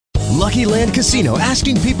Lucky Land Casino,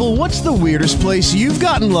 asking people, what's the weirdest place you've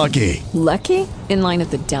gotten lucky? Lucky? In line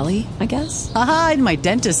at the deli, I guess? Aha, in my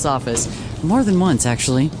dentist's office. More than once,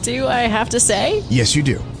 actually. Do I have to say? Yes, you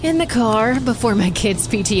do. In the car before my kids'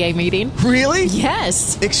 PTA meeting. Really?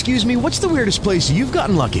 Yes. Excuse me, what's the weirdest place you've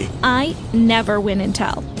gotten lucky? I never win and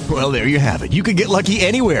tell. Well, there you have it. You can get lucky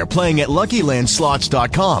anywhere, playing at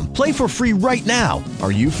LuckyLandSlots.com. Play for free right now.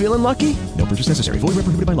 Are you feeling lucky? No purchase necessary. Void where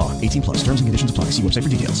prohibited by law. 18 plus. Terms and conditions apply. See website for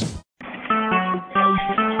details.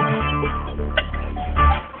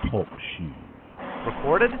 Talk shoes.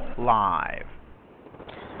 Recorded live.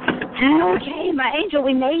 Okay, my angel,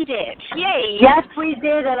 we made it. Yay. Yes, we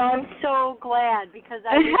did, and I'm so glad because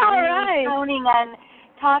I was really counting on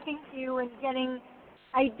talking to you and getting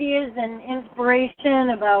ideas and inspiration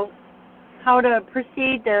about how to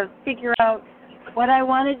proceed to figure out what I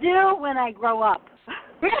want to do when I grow up.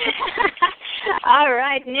 All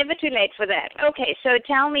right, never too late for that. Okay, so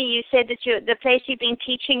tell me, you said that the place you've been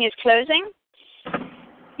teaching is closing?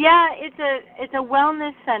 Yeah, it's a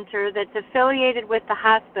wellness center that's affiliated with the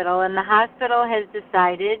hospital, and the hospital has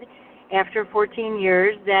decided after 14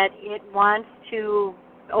 years that it wants to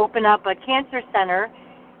open up a cancer center.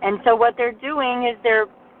 And so what they're doing is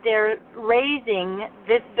they're raising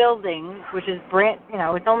this building, which is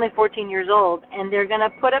it's only 14 years old, and they're going to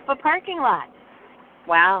put up a parking lot.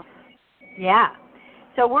 Wow. Yeah.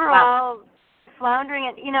 So we're all floundering,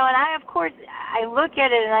 and I, of course, I look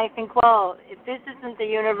at it and I think, well, if this isn't the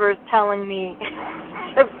universe telling me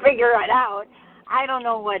to figure it out, I don't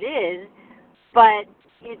know what is. But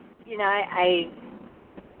it's,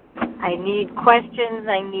 I need questions,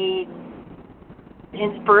 I need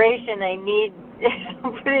inspiration, I need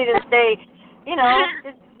somebody to say,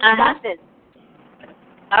 just got this.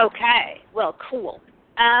 Okay. Well, cool.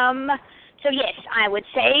 So yes, I would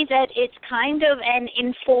say that it's kind of an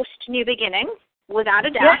enforced new beginning. Without a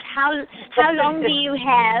doubt. Yeah. How long do you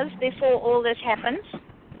have before all this happens?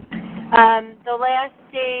 The last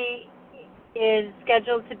day is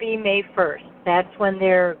scheduled to be May 1st. That's when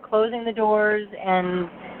they're closing the doors and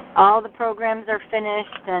all the programs are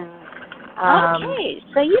finished. And okay,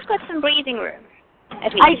 so you've got some breathing room.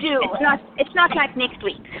 At least. I do. It's not like next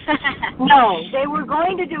week. No, they were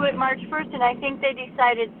going to do it March 1st, and I think they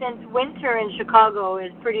decided since winter in Chicago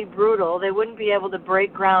is pretty brutal, they wouldn't be able to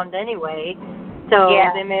break ground anyway. So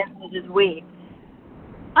they may as well just wait.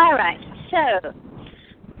 All right. So,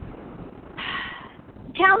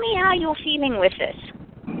 tell me how you're feeling with this.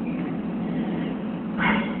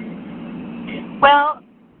 Well,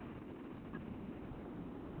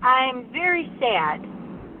 I'm very sad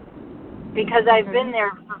because I've been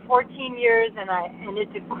there for 14 years, and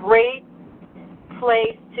it's a great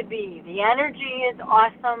place to be. The energy is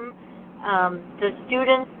awesome. The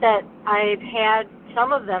students that I've had,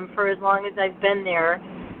 some of them for as long as I've been there,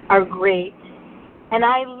 are great. And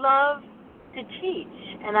I love to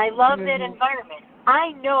teach, and I love that environment.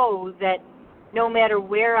 I know that no matter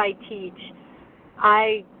where I teach,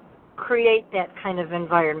 I create that kind of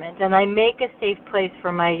environment, and I make a safe place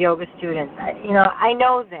for my yoga students. I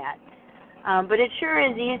know that. But it sure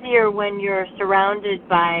is easier when you're surrounded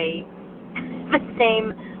by the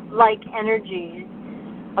same like energies.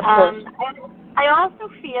 Of course. I also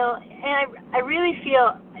feel, and I really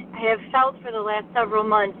feel, I have felt for the last several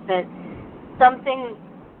months that something,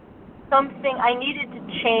 I needed to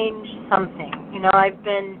change something. I've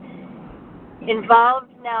been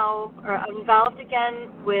involved now, or involved again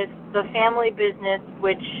with the family business,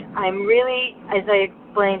 which I'm really, as I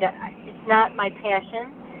explained, it's not my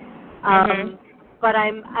passion. But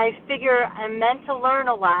I figure I'm meant to learn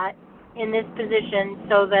a lot in this position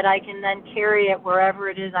so that I can then carry it wherever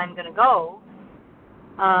it is I'm going to go.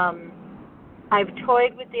 I've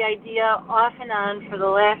toyed with the idea off and on for the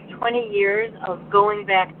last 20 years of going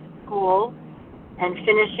back to school and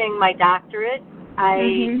finishing my doctorate.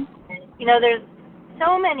 There's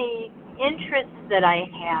so many interests that I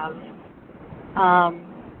have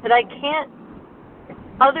that I can't,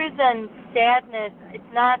 other than sadness,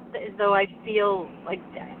 it's not as though I feel like,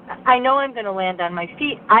 I know I'm going to land on my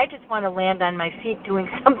feet. I just want to land on my feet doing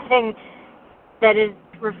something that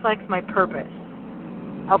reflects my purpose.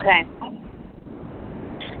 Okay.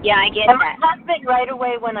 Yeah, I get and that. My husband right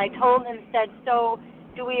away when I told him said, so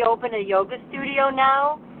do we open a yoga studio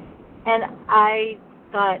now? And I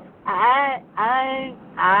thought, I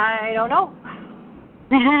don't know.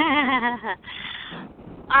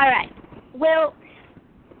 All right. Well,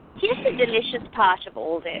 here's the delicious part of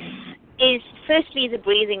all this is firstly the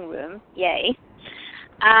breathing room, yay.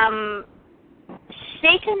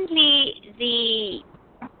 Secondly,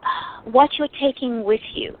 what you're taking with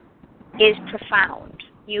you is profound.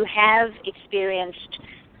 You have experienced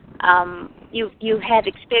you have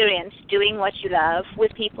experience doing what you love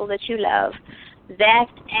with people that you love. That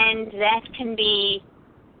can be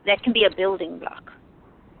a building block.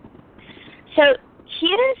 So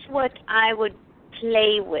here's what I would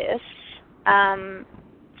play with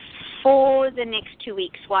for the next 2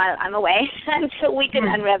 weeks while I'm away, until we can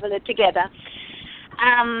unravel it together.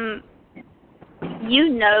 You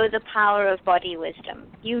know the power of body wisdom.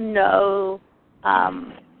 You know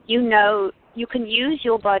you can use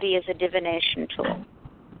your body as a divination tool.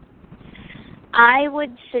 I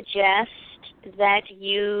would suggest that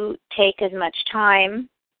you take as much time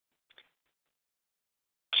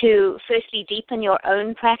to firstly deepen your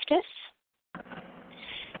own practice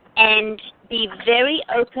and be very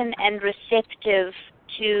open and receptive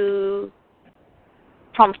to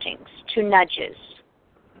promptings, to nudges.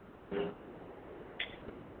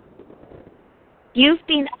 You've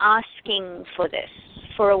been asking for this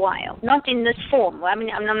for a while, not in this form. I mean,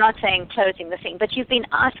 I'm not saying closing the thing, but you've been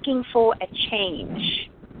asking for a change.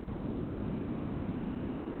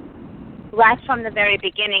 Right from the very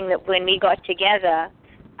beginning, that when we got together,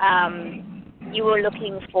 you were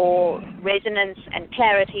looking for resonance and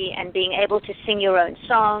clarity and being able to sing your own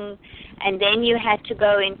song, and then you had to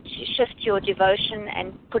go and shift your devotion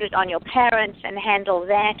and put it on your parents and handle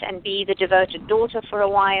that and be the devoted daughter for a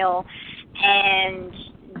while. And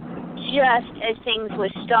just as things were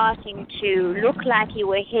starting to look like you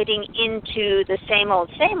were heading into the same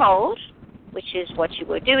old, which is what you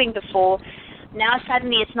were doing before, now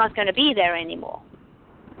suddenly it's not going to be there anymore.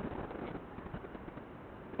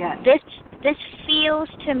 Yeah. This feels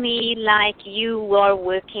to me like you are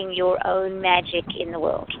working your own magic in the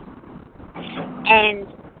world. And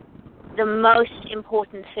the most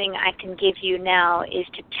important thing I can give you now is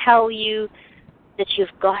to tell you that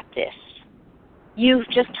you've got this. You've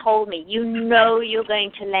just told me. You know you're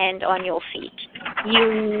going to land on your feet.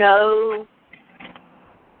 You know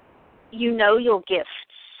your gifts.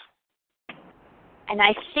 And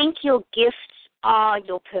I think your gifts are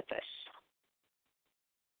your purpose.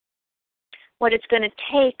 What it's going to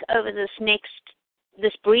take over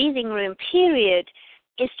this breathing room period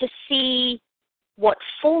is to see what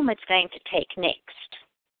form it's going to take next.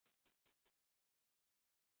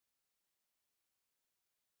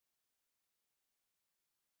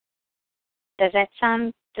 Does that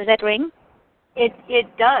ring? It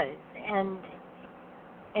does, and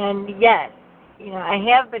yes, I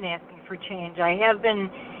have been asking for change. I have been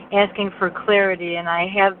asking for clarity, and I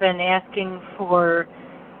have been asking for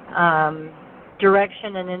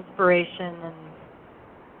direction and inspiration. And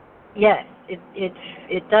yes,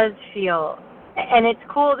 it does feel, and it's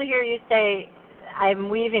cool to hear you say I'm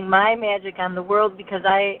weaving my magic on the world, because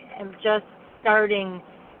I am just starting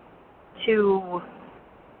to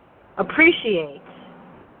appreciate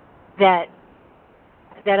that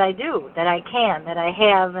I do, that I can, that I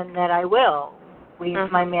have, and that I will weave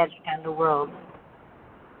my magic on the world.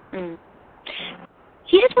 Mm.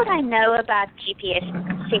 Here's what I know about GPS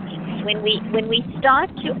settings. When we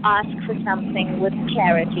start to ask for something with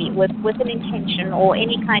clarity, with an intention or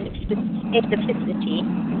any kind of specificity,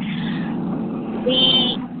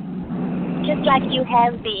 we, just like you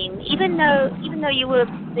have been, even though you were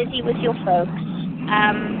busy with your folks,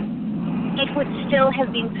 it would still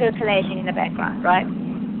have been percolating in the background, right?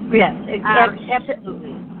 Yes,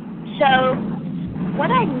 absolutely. So what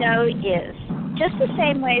I know is, just the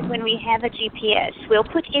same way as when we have a GPS, we'll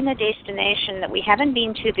put in a destination that we haven't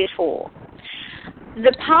been to before.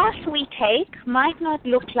 The path we take might not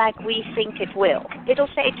look like we think it will. It'll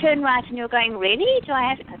say turn right, and you're going, really? Do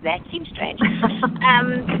I have? That seems strange.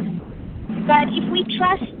 But if we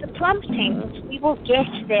trust the promptings, we will get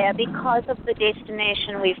there because of the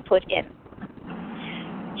destination we've put in.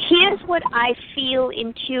 Here's what I feel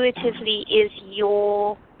intuitively is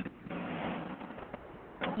your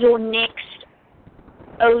next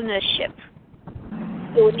ownership,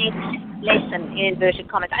 your next lesson, in inverted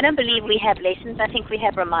commas. I don't believe we have lessons. I think we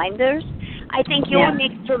have reminders. I think your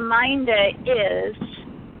next reminder is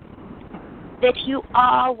that you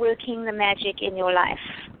are working the magic in your life.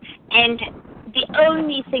 And the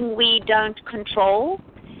only thing we don't control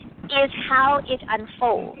is how it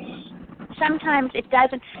unfolds. Sometimes it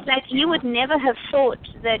doesn't. Like, you would never have thought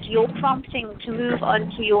that your prompting to move on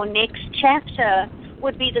to your next chapter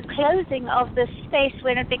would be the closing of this space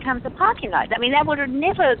when it becomes a parking lot. I mean, that would have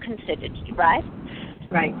never considered, right?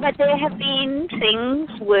 Right. But there have been things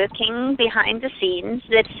working behind the scenes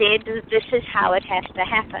that said that this is how it has to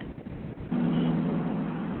happen.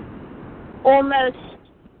 Almost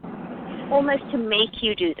to make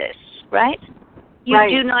you do this, right? You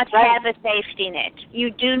do not have a safety net. You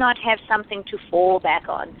do not have something to fall back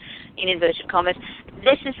on. in inverted commas.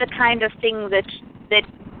 This is the kind of thing that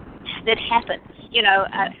happens.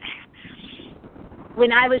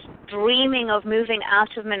 When I was dreaming of moving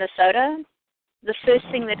out of Minnesota, the first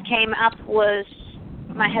thing that came up was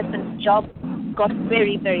my husband's job got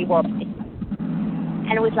very, very wobbly.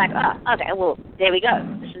 And it was like, oh, okay, well, there we go.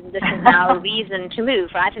 This is now a reason to move,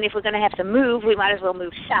 right? And if we're going to have to move, we might as well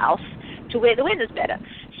move south to where the weather's better.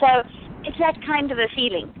 So it's that kind of a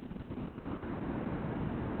feeling.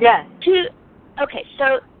 Yes. Okay,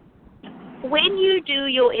 so when you do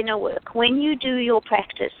your inner work, when you do your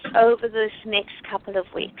practice over this next couple of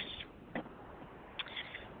weeks,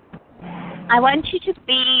 I want you to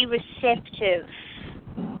be receptive,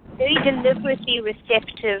 very deliberately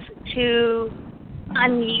receptive to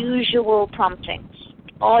unusual promptings,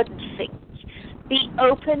 odd things. Be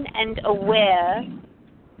open and aware.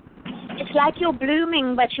 It's like you're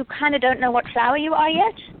blooming, but you kind of don't know what flower you are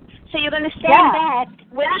yet. So you're going to stand back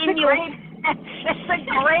within your... It's a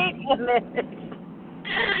great image.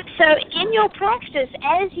 So in your practice,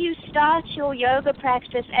 as you start your yoga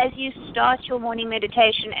practice, as you start your morning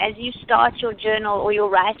meditation, as you start your journal or your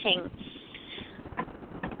writing,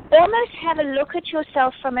 almost have a look at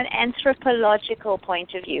yourself from an anthropological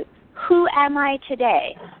point of view. Who am I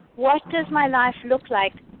today? What does my life look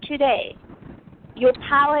like today? Your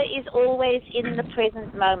power is always in the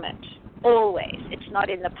present moment. Always. It's not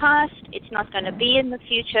in the past. It's not going to be in the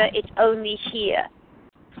future. It's only here.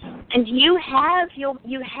 And you have your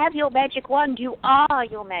magic wand. You are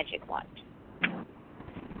your magic wand.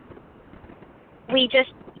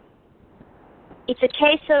 It's a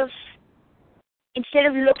case of, instead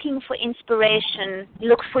of looking for inspiration,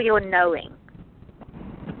 look for your knowing.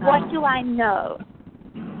 What do I know?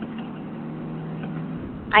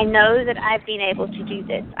 I know that I've been able to do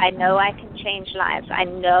this. I know I can change lives. I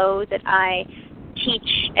know that as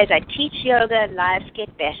I teach yoga, lives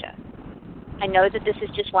get better. I know that this is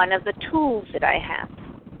just one of the tools that I have.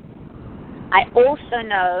 I also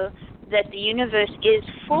know that the universe is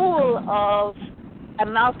full of a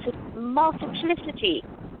multiplicity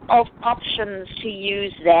of options to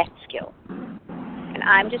use that skill. And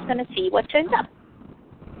I'm just going to see what turns up.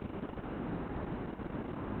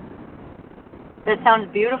 That sounds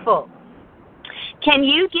beautiful. Can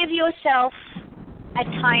you give yourself a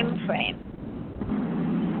time frame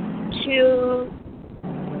to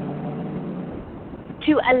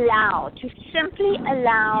simply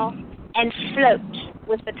allow and float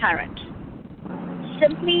with the current?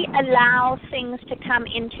 Simply allow things to come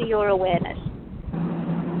into your awareness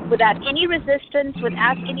without any resistance,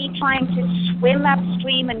 without any trying to swim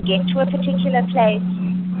upstream and get to a particular place.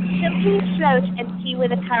 Simply float and see where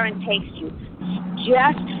the current takes you,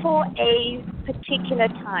 just for a particular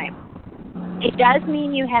time. It does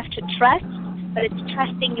mean you have to trust, but it's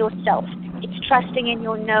trusting yourself. It's trusting in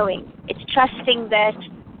your knowing. It's trusting that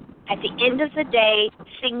at the end of the day,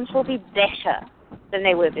 things will be better than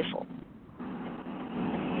they were before.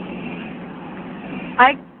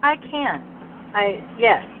 I can.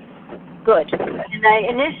 Yes. Good. And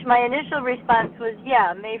my initial response was,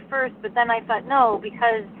 May 1st, but then I thought, no,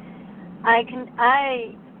 because I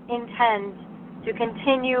intend to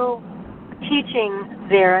continue teaching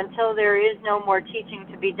there until there is no more teaching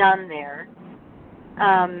to be done there.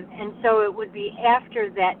 And so it would be after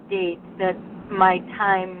that date that my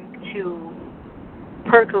time to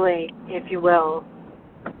percolate, if you will,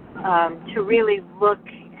 to really look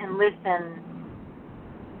and listen,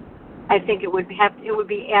 I think it would be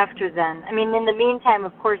after then. I mean, in the meantime,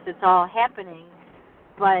 of course, it's all happening,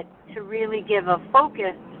 but to really give a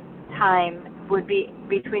focused time would be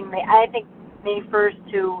between May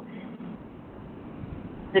 1st to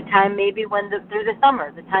the time maybe through the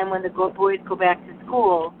summer, the time when the boys go back to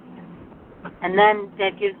school, and then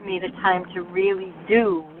that gives me the time to really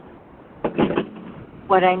do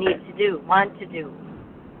what I need to do, want to do.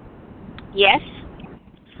 Yes.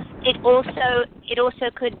 It also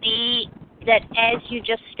could be that as you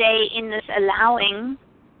just stay in this allowing,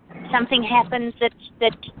 something happens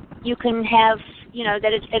that you can have,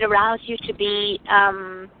 that it arouses you to be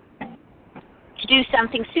to do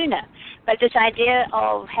something sooner. But this idea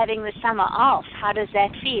of having the summer off, how does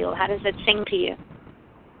that feel? How does that sing to you?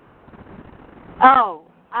 Oh,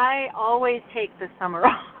 I always take the summer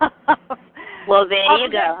off. Well, there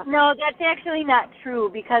you go. No, that's actually not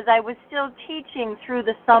true, because I was still teaching through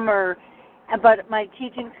the summer, but my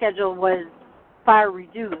teaching schedule was far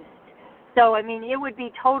reduced. So, I mean, it would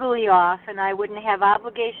be totally off, and I wouldn't have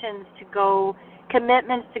obligations to go,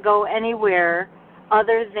 commitments to go anywhere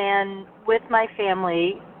other than with my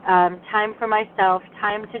family, time for myself,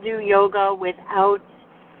 time to do yoga without,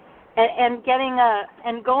 and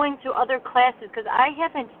going to other classes, because I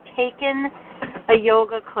haven't taken a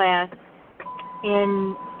yoga class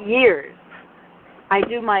in years. I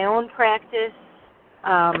do my own practice.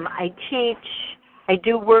 I teach. I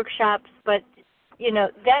do workshops. But, you know,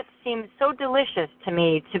 that seems so delicious to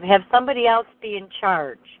me, to have somebody else be in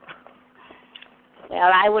charge.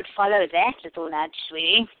 Well, I would follow that little nudge,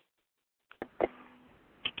 sweetie.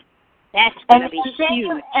 That's going to be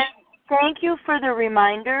huge. Thank you for the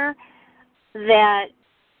reminder that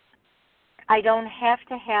I don't have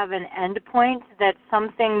to have an end point, that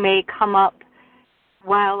something may come up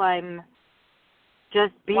while I'm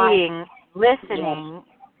just being, listening,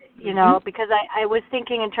 you know, because I was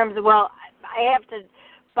thinking in terms of, well, I have to,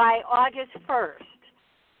 by August 1st,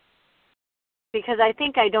 because I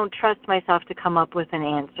think I don't trust myself to come up with an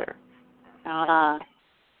answer.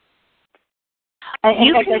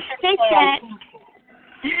 You can set that.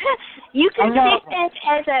 You can set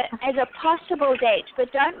that as a possible date,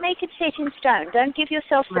 but don't make it set in stone. Don't give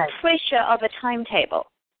yourself the pressure of a timetable.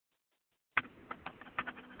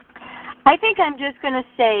 I think I'm just going to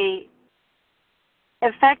say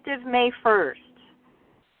effective May 1st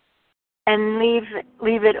and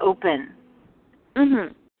leave it open.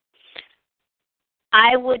 Mm-hmm.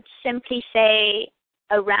 I would simply say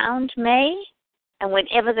around May and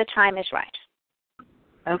whenever the time is right.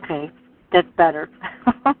 Okay, that's better.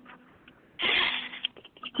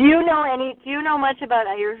 Do you know much about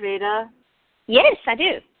Ayurveda? Yes, I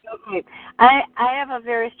do. Okay. I have a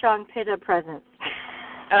very strong Pitta presence.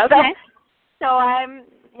 Okay. So I'm,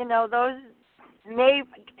 you know,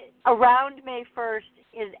 around May 1st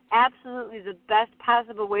is absolutely the best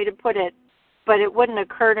possible way to put it, but it wouldn't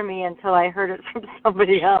occur to me until I heard it from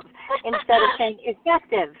somebody else instead of saying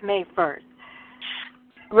effective May 1st.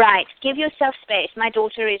 Right. Give yourself space. My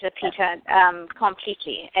daughter is a Pitta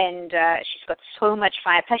completely, and she's got so much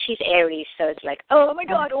fire. Plus, she's Aries, so it's like, oh, my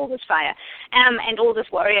God, all this fire and all this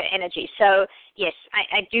warrior energy. So, yes,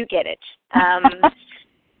 I do get it.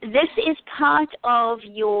 This is part of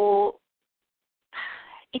your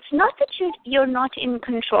 – it's not that you're not in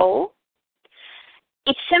control.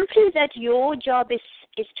 It's simply that your job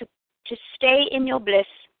is to stay in your bliss,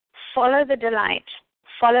 follow the delight,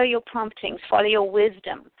 follow your promptings, follow your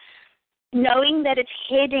wisdom, knowing that it's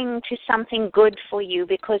heading to something good for you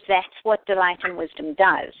because that's what delight and wisdom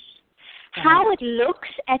does. How it looks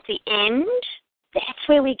at the end, that's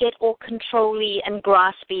where we get all controlly and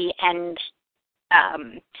graspy and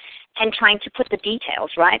trying to put the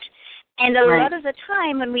details, right? And a lot of the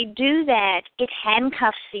time when we do that, it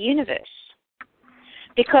handcuffs the universe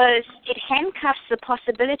because it handcuffs the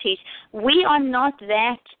possibilities. We are not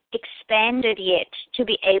that expanded yet to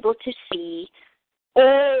be able to see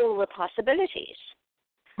all the possibilities.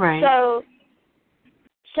 Right.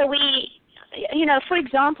 So we, you know, for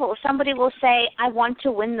example, somebody will say, I want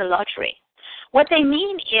to win the lottery. What they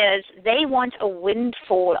mean is they want a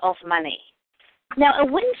windfall of money. Now, a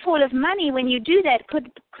windfall of money, when you do that,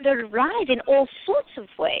 could arise in all sorts of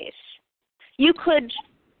ways. You could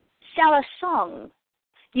sell a song.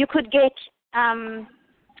 You could get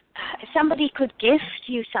somebody could gift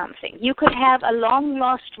you something. You could have a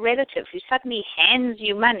long-lost relative who suddenly hands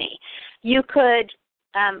you money. You could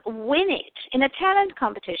win it in a talent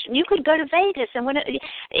competition. You could go to Vegas and win it.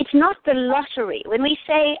 It's not the lottery. When we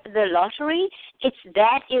say the lottery,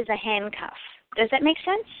 that is a handcuff. Does that make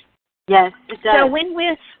sense? Yes, it does. So when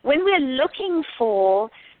we're looking for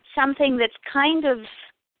something that's kind of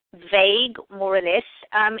vague, more or less,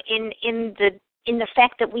 in the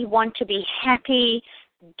fact that we want to be happy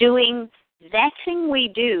doing that thing we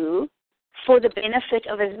do for the benefit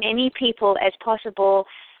of as many people as possible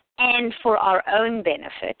and for our own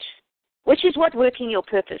benefit, which is what working your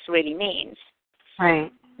purpose really means.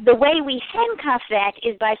 Right. The way we handcuff that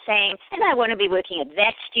is by saying, and I want to be working at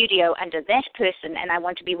that studio under that person, and I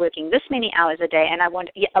want to be working this many hours a day, and I want,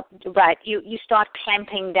 you start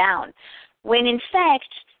clamping down. When in fact,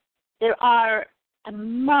 there are a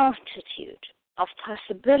multitude of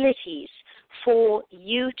possibilities for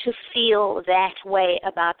you to feel that way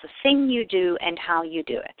about the thing you do and how you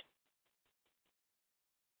do it.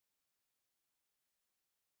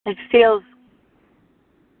 It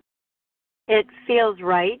feels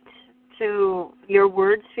right. Your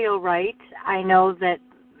words feel right. I know that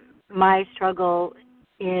my struggle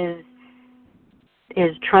is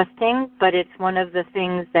trusting, but it's one of the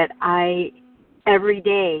things that I every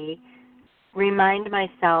day remind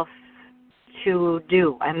myself to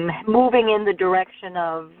do. I'm moving in the direction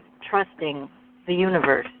of trusting the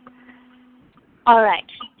universe. All right.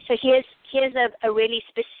 So here's a really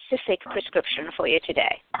specific prescription for you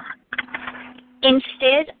today.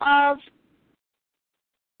 Instead of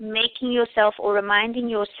making yourself or reminding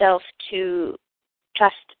yourself to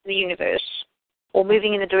trust the universe or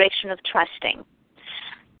moving in the direction of trusting,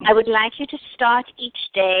 I would like you to start each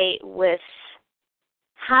day with,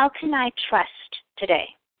 how can I trust today?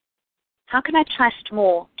 How can I trust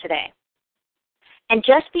more today? And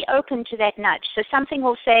just be open to that nudge. So something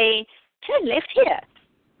will say, turn left here,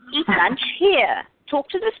 eat lunch here, talk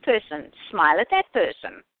to this person, smile at that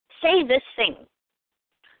person, say this thing.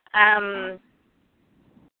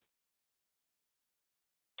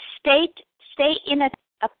 Stay in a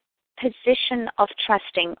position of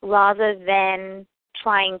trusting rather than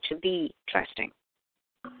trying to be trusting.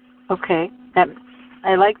 Okay,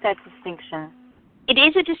 I like that distinction. It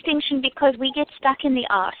is a distinction because we get stuck in the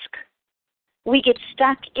ask. We get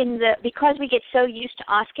stuck because we get so used to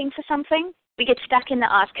asking for something, we get stuck in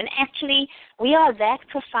the ask. And actually, we are that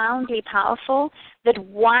profoundly powerful that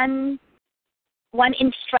one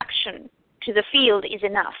instruction to the field is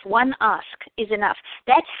enough. One ask is enough.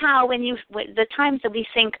 That's how the times that we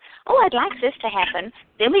think, oh, I'd like this to happen,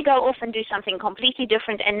 then we go off and do something completely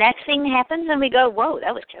different, and that thing happens, and we go, whoa,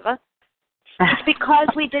 that was clever. It's because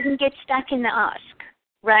we didn't get stuck in the ask,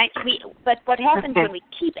 right? But what happens when we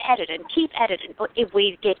keep at it, and if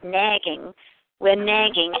we get nagging, we're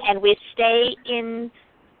nagging, and we stay in,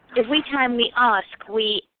 every time we ask,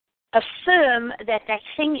 we affirm that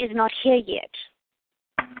thing is not here yet.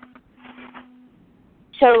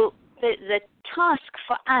 So the task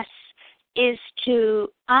for us is to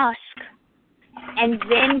ask and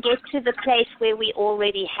then get to the place where we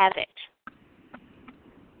already have it,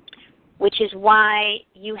 which is why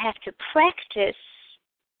you have to practice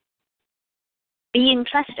being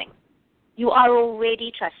trusting. You are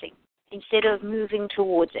already trusting instead of moving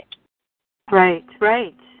towards it. Right.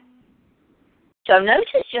 So notice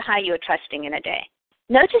how you're trusting in a day.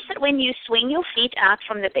 Notice that when you swing your feet out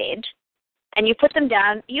from the bed, and you put them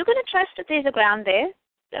down, you're going to trust that there's a ground there.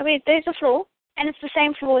 I mean, there's a floor, and it's the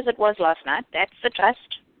same floor as it was last night. That's the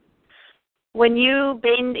trust. When you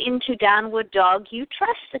bend into downward dog, you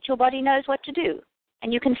trust that your body knows what to do,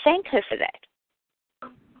 and you can thank her for that.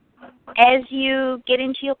 As you get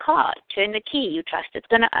into your car, turn the key, you trust it's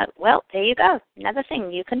going to, well, there you go, another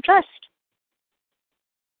thing you can trust.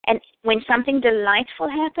 And when something delightful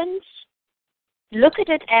happens, look at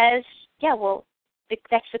it as, yeah, well,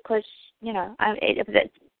 that's because,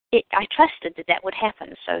 I trusted that would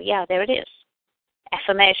happen. So, yeah, there it is.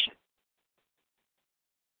 Affirmation.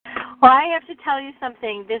 Well, I have to tell you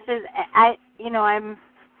something. This is, I'm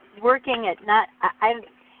working at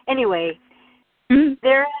anyway,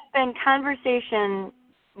 there has been conversation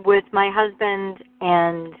with my husband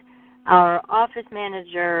and our office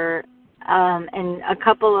manager and a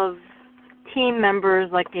couple of team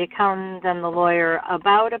members like the accountant and the lawyer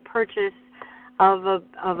about a purchase of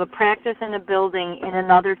a practice in a building in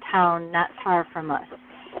another town not far from us.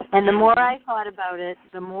 And the more I thought about it,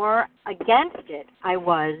 the more against it I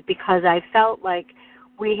was, because I felt like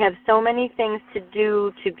we have so many things to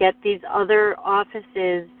do to get these other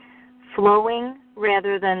offices flowing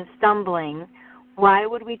rather than stumbling. Why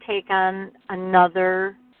would we take on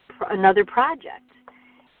another project?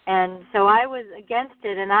 And so I was against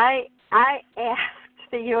it, and I asked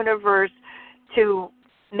the universe to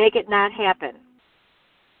make it not happen.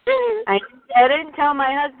 I didn't tell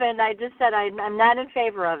my husband. I just said I'm not in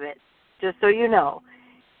favor of it, just so you know.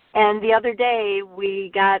 And the other day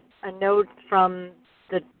we got a note from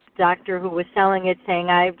the doctor who was selling it saying,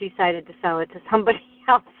 I've decided to sell it to somebody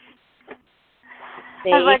else.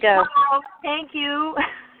 There you go. Oh, thank you.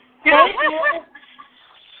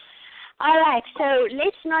 All right, so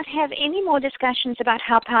let's not have any more discussions about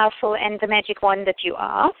how powerful and the magic wand that you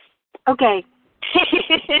are. Okay.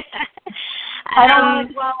 I don't want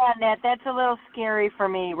to dwell on that. That's a little scary for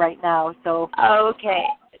me right now. So. Okay.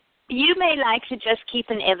 You may like to just keep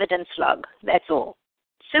an evidence log. That's all.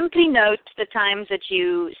 Simply note the times that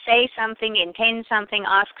you say something, intend something,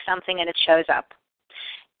 ask something, and it shows up.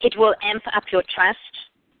 It will amp up your trust.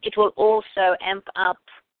 It will also amp up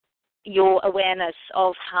your awareness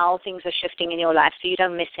of how things are shifting in your life so you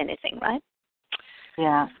don't miss anything, right?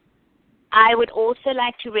 Yeah. I would also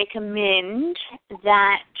like to recommend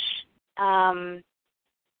that on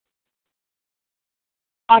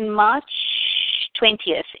March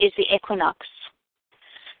 20th is the equinox.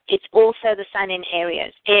 It's also the sun in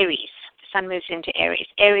Aries. The sun moves into Aries.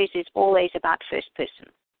 Aries is always about first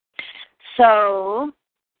person. So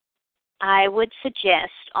I would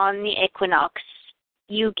suggest on the equinox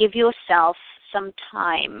you give yourself some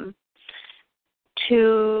time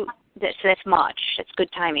to, so that's March. That's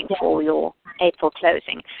good timing for your April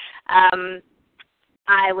closing.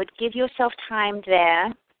 I would give yourself time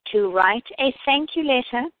there to write a thank you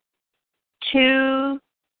letter to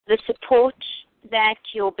the support that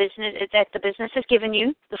the business has given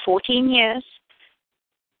you, the 14 years.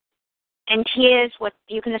 And here's what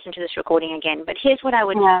you can listen to this recording again. But here's what I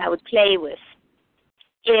would play with: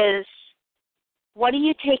 is what are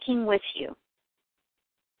you taking with you?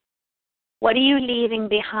 What are you leaving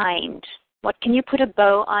behind? What can you put a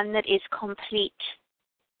bow on that is complete?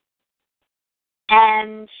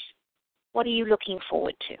 And what are you looking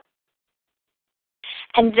forward to?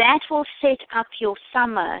 And that will set up your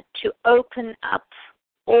summer to open up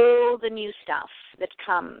all the new stuff that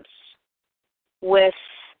comes with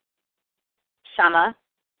summer,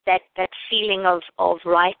 that feeling of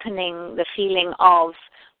ripening, the feeling of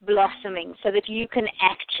blossoming, so that you can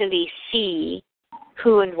actually see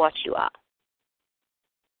who and what you are.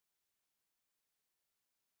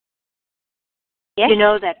 Yes? You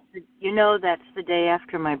know that's the day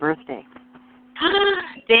after my birthday.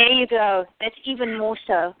 There you go. That's even more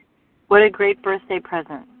so. What a great birthday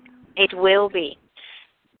present. It will be.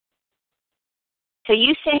 So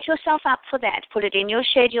you set yourself up for that. Put it in your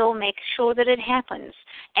schedule. Make sure that it happens.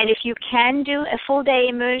 And if you can do a full-day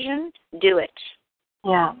immersion, do it.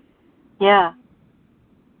 Yeah. Yeah.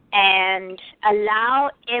 And allow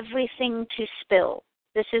everything to spill.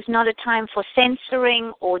 This is not a time for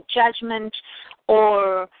censoring or judgment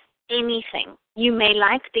or anything. You may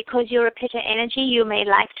like, because you're a Pitta energy, you may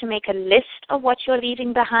like to make a list of what you're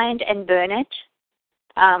leaving behind and burn it.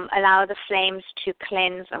 Allow the flames to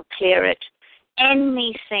cleanse and clear it.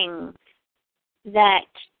 Anything that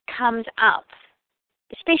comes up,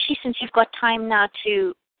 especially since you've got time now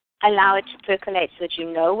to allow it to percolate so that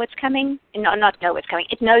you know what's coming. Not know what's coming.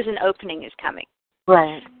 It knows an opening is coming.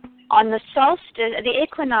 Right. On the solstice, the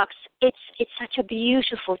equinox, it's such a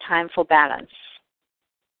beautiful time for balance.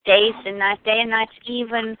 Day and night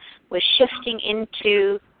even, we're shifting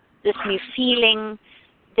into this new feeling.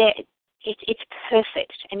 It's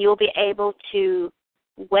perfect, and you'll be able to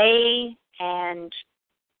weigh and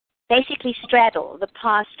basically straddle the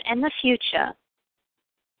past and the future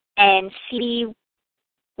and see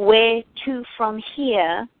where to from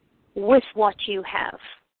here with what you have.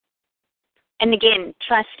 And again,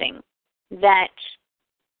 trusting that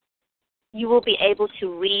you will be able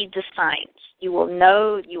to read the signs. You will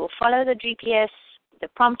know, you will follow the GPS, the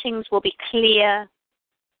promptings will be clear.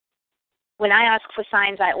 When I ask for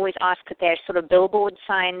signs, I always ask that they're sort of billboard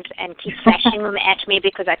signs and keep flashing them at me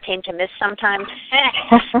because I tend to miss sometimes.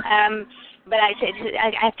 But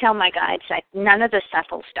I tell my guides, like, none of the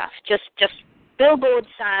subtle stuff, just billboard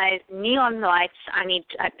size, neon lights. I need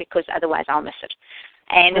because otherwise I'll miss it,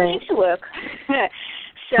 and It seems to work.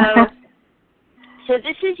 So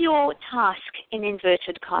this is your task in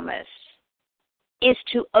inverted commas, is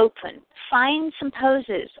to open. Find some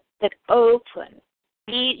poses that open.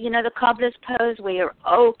 The cobbler's pose where you're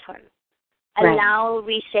open. Right. Allow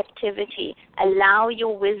receptivity. Allow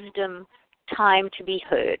your wisdom time to be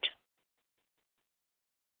heard.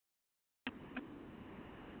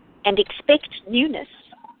 And expect newness.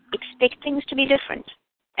 Expect things to be different.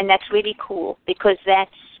 And that's really cool because there's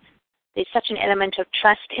such an element of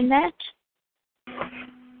trust in that.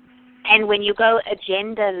 And when you go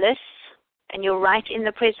agenda-less and you're right in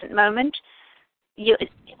the present moment,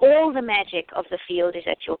 all the magic of the field is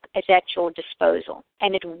at your disposal,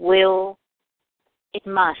 and it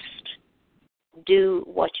must do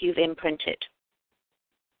what you've imprinted.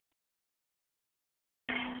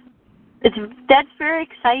 That's very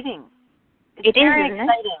exciting. It's very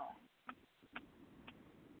exciting.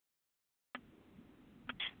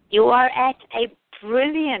 You are at a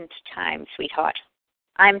brilliant time, sweetheart.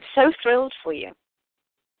 I'm so thrilled for you.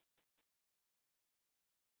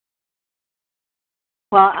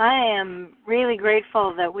 Well, I am really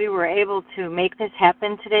grateful that we were able to make this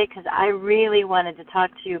happen today because I really wanted to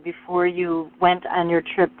talk to you before you went on your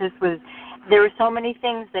trip. There were so many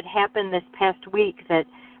things that happened this past week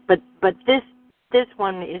but this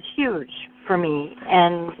one is huge for me,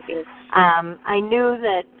 and I knew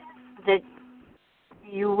that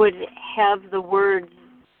you would have the words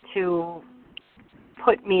to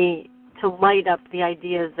put me to light up the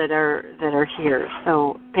ideas that are here.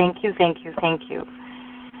 So thank you.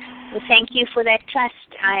 Well, thank you for that trust.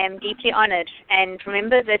 I am deeply honored. And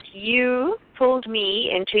remember that you pulled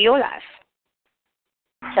me into your life.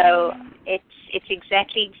 So it's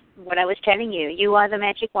exactly what I was telling you. You are the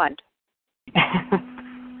magic wand.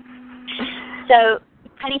 So,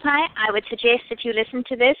 Honey Pie, I would suggest that you listen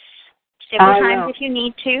to this several times if you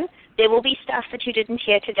need to. There will be stuff that you didn't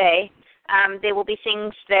hear today. There will be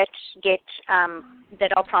things that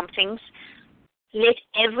that are promptings. Let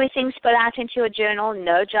everything spill out into your journal.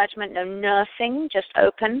 No judgment, no nothing. Just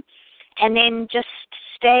open. And then just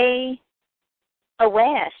stay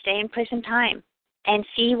aware. Stay in present time. and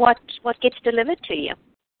see what gets delivered to you.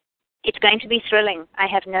 It's going to be thrilling, I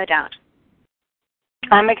have no doubt.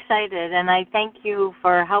 I'm excited, and I thank you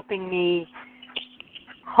for helping me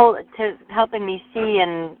see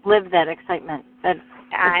and live that excitement.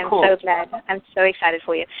 I'm cool. so glad. I'm so excited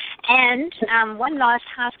for you. And one last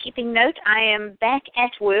housekeeping note. I am back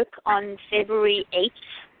at work on February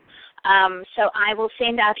 8th, so I will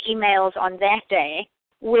send out emails on that day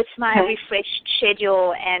with my refreshed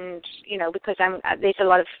schedule, and, because there's a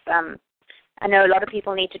lot of, I know a lot of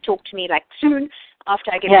people need to talk to me soon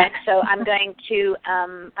after I get back, so I'm going to,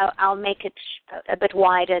 I'll make it a bit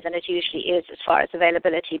wider than it usually is as far as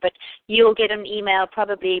availability, but you'll get an email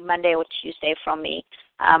probably Monday or Tuesday from me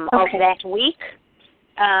of that week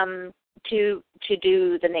to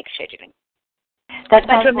do the next scheduling. But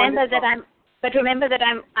remember that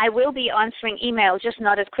I will be answering email, just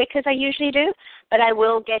not as quick as I usually do, but I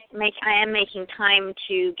am making time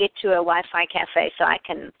to get to a Wi-Fi cafe so I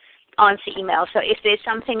can answer email. So if there's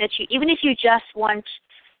something that even if you just want,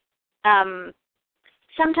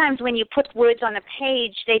 sometimes when you put words on a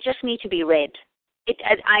page, they just need to be read.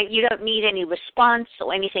 You don't need any response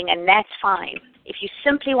or anything, and that's fine. If you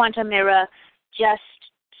simply want a mirror, just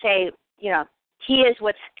say, here's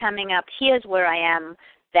what's coming up, here's where I am,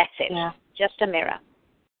 that's it. Yeah. Just a mirror.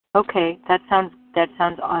 Okay, that sounds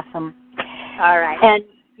awesome. All right. And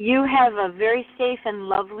you have a very safe and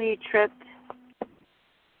lovely trip.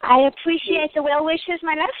 I appreciate the well wishes,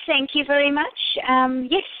 my love. Thank you very much.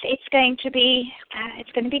 Yes, it's going to be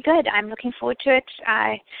good. I'm looking forward to it.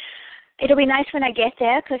 It'll be nice when I get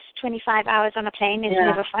there, because 25 hours on a plane is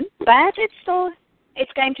never fun. But it's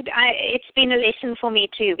going to be. It's been a lesson for me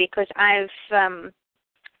too, because I've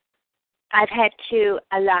had to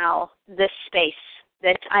allow this space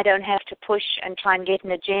that I don't have to push and try and get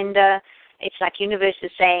an agenda. It's like universe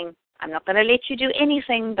is saying, I'm not going to let you do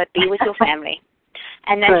anything but be with your family.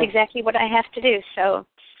 And that's exactly what I have to do. So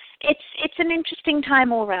it's an interesting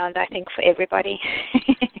time all around, I think, for everybody.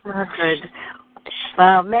 Good.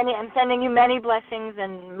 Well, I'm sending you many blessings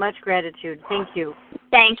and much gratitude. Thank you.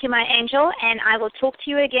 Thank you, my angel, and I will talk to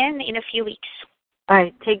you again in a few weeks. All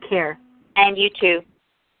right. Take care. And you too.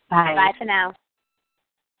 Bye. Bye for now.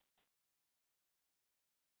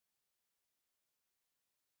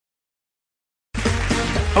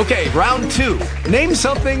 Okay, round 2. Name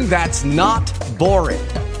something that's not boring.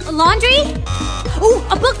 A laundry? Ooh,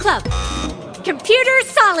 a book club. Computer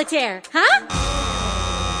solitaire, huh?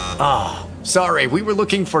 Ah, sorry, we were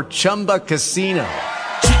looking for Chumba Casino.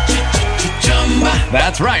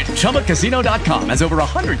 That's right, ChumbaCasino.com has over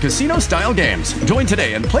 100 casino-style games. Join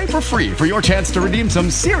today and play for free for your chance to redeem some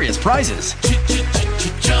serious prizes.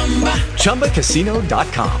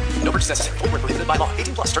 ChumbaCasino.com. No purchase necessary. Void where prohibited by law.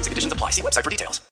 18+ terms and conditions apply. See website for details.